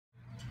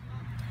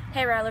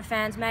Hey Rattler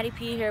fans, Matty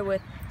P here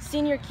with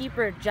senior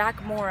keeper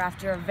Jack Moore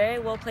after a very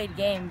well played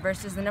game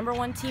versus the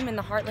 #1 team in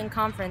the Heartland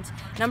Conference,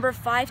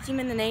 #5 team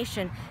in the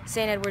nation,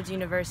 St. Edward's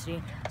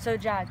University. So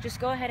Jack,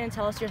 just go ahead and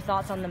tell us your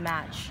thoughts on the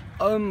match.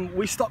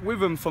 We stuck with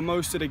them for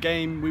most of the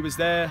game. We was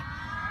there.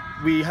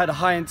 We had a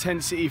high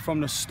intensity from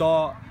the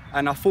start,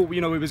 and I thought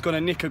we was going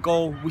to nick a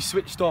goal. We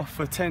switched off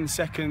for 10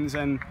 seconds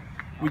and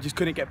we just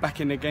couldn't get back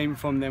in the game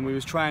from them. We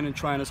was trying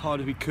as hard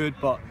as we could,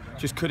 but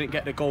just couldn't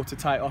get the goal to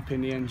tie it up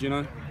in the end,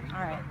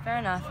 All right, fair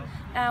enough.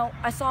 Now,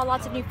 I saw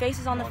lots of new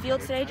faces on the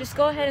field today. Just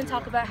go ahead and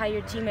talk about how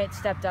your teammates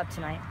stepped up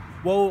tonight.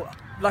 Well,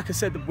 like I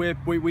said,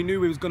 we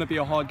knew it was going to be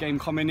a hard game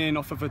coming in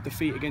off of a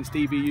defeat against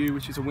DBU,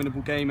 which is a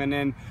winnable game, and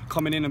then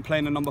coming in and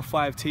playing the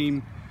 #5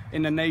 team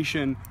in the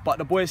nation. But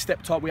the boys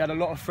stepped up. We had a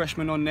lot of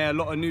freshmen on there, a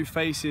lot of new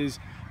faces,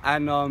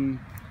 and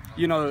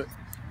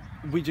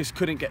we just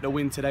couldn't get the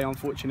win today,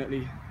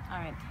 unfortunately. All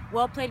right,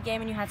 well played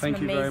game, and you had some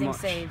Thank you very amazing much.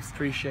 saves.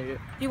 Appreciate it.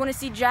 If you want to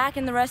see Jack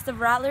and the rest of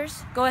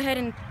Rattlers, go ahead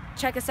and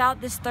check us out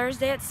this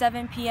Thursday at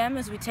 7 p.m.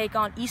 as we take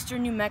on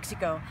Eastern New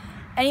Mexico.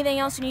 Anything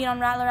else you need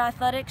on Rattler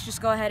Athletics,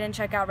 just go ahead and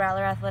check out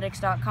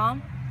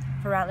rattlerathletics.com.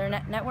 For Rattler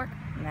Network,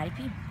 I'm Matty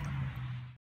P.